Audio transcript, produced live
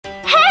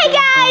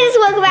guys,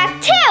 welcome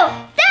back to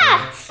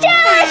the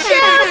Stella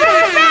Show.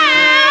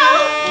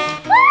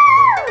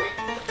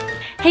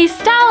 Hey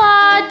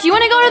Stella, do you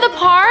want to go to the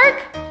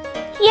park?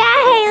 Yeah,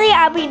 Hailey,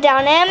 I'll be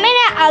down in a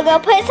minute. I'll go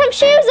put some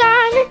shoes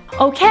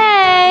on.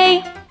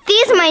 Okay.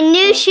 These are my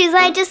new shoes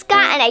I just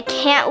got, and I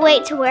can't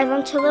wait to wear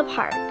them to the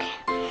park.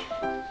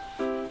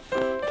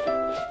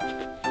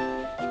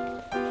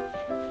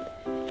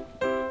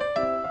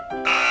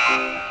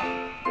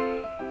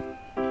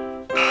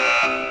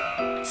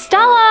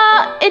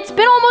 Stella, it's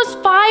been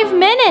almost 5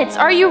 minutes.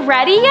 Are you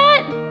ready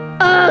yet?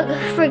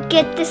 Ugh,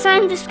 forget this.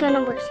 I'm just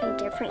gonna wear some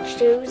different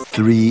shoes.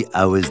 3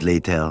 hours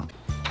later.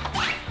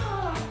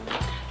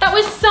 That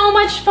was so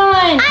much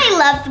fun. I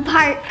love the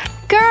park.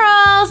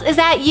 Girls, is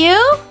that you?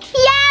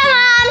 Yeah,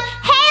 Mom.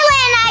 Hailey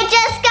and I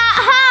just got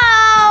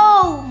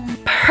home.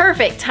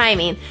 Perfect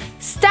timing.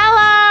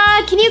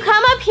 Stella, can you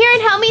come up here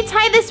and help me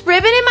tie this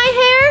ribbon in my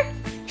hair?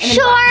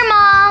 Sure,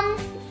 Mom.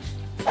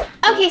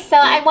 Okay,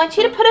 Stella, I want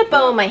you to put a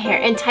bow in my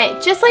hair and tie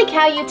it just like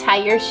how you tie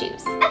your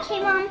shoes.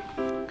 Okay, Mom.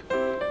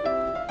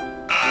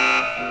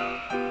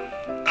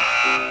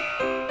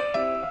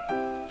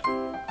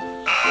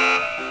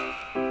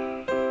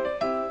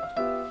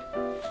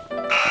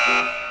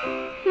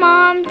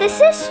 Mom,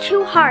 this is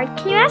too hard.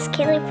 Can you ask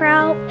Hailey for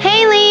help?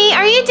 Hailey,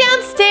 are you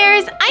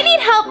downstairs? I need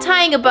help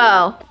tying a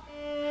bow.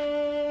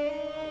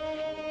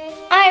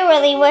 I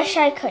really wish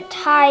I could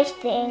tie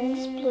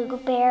things,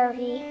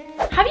 Blueberry.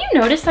 Have you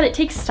noticed that it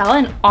takes Stella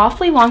an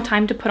awfully long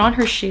time to put on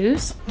her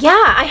shoes?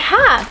 Yeah, I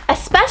have,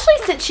 especially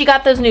since she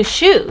got those new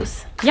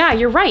shoes. Yeah,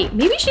 you're right.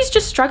 Maybe she's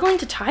just struggling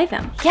to tie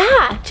them.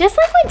 Yeah, just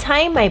like when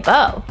tying my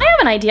bow. I have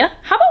an idea.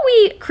 How about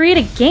we create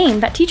a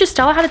game that teaches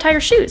Stella how to tie her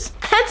shoes?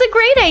 That's a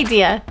great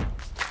idea.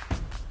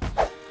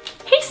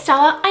 Hey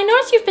Stella, I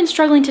noticed you've been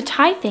struggling to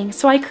tie things,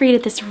 so I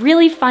created this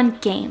really fun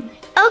game.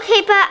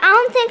 Okay, but I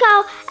don't think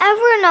I'll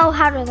ever know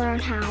how to learn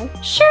how.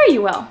 Sure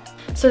you will.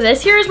 So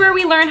this here is where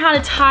we learn how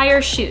to tie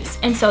our shoes.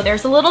 And so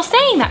there's a little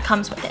saying that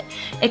comes with it.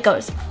 It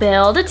goes,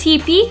 build a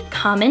teepee,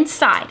 come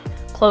inside.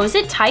 Close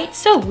it tight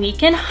so we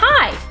can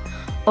hide.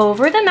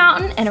 Over the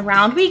mountain and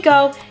around we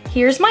go.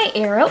 Here's my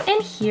arrow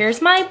and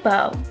here's my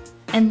bow.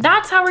 And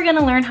that's how we're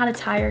gonna learn how to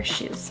tie our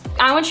shoes.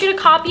 I want you to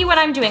copy what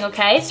I'm doing,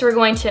 okay? So we're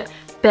going to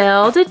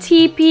build a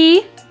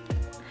teepee,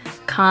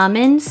 come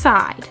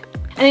inside.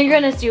 And then you're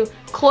gonna do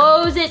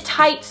close it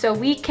tight so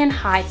we can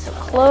hide. So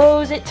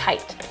close it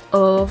tight.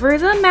 Over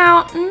the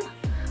mountain,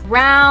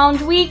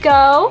 round we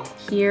go.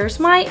 Here's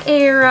my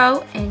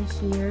arrow and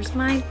here's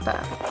my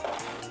bow.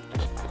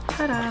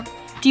 Ta-da.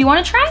 Do you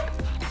wanna try?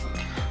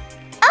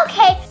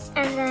 Okay,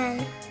 and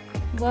then...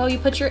 Well, you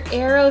put your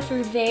arrow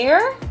through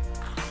there.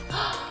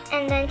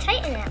 And then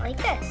tighten it like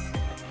this.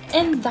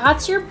 And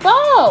that's your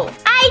bow.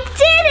 I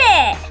did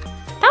it!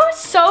 That was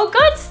so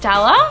good,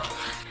 Stella.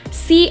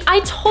 See, I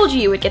told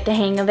you would get the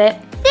hang of it.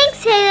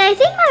 Thanks, Hailey. I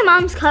think my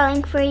mom's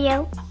calling for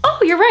you. Oh,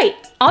 you're right.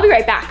 I'll be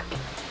right back.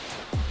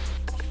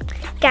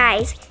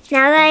 Guys,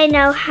 now that I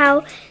know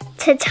how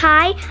to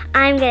tie,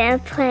 I'm gonna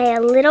play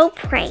a little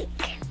prank.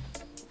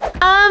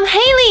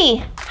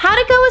 Hailey, how'd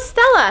it go with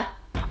Stella?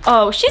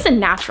 Oh, she's a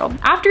natural.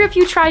 After a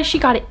few tries, she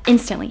got it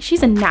instantly.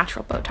 She's a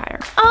natural bow tire.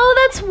 Oh,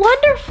 that's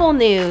wonderful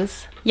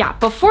news. Yeah,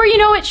 before you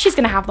know it, she's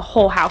gonna have the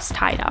whole house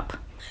tied up.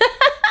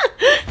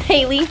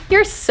 Hailey,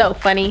 you're so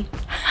funny.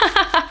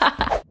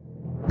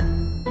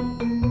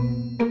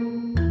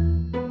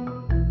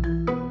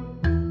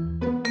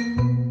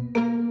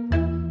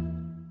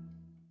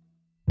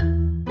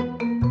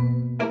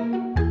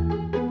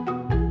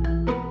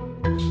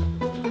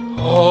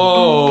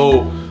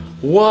 Oh,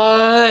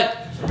 what?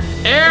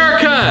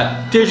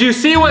 Erica, did you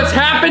see what's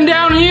happened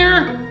down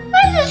here?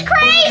 This is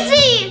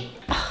crazy!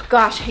 Oh,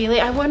 gosh, Hailey,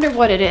 I wonder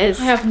what it is.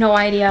 I have no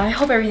idea. I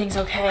hope everything's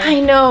okay. I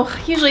know,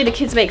 usually the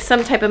kids make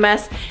some type of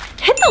mess.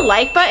 Hit the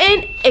like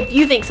button if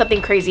you think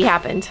something crazy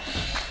happened.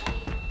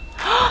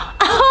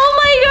 Oh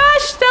my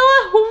gosh,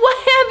 Stella, what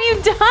have you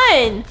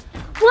done?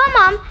 Well,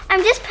 Mom,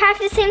 I'm just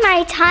practicing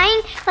my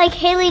tying like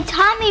Hailey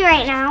taught me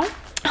right now.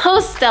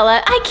 Oh,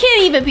 Stella, I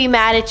can't even be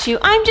mad at you.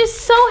 I'm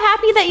just so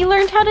happy that you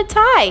learned how to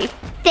tie.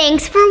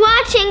 Thanks for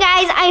watching,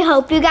 guys. I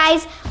hope you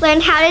guys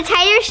learned how to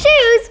tie your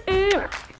shoes.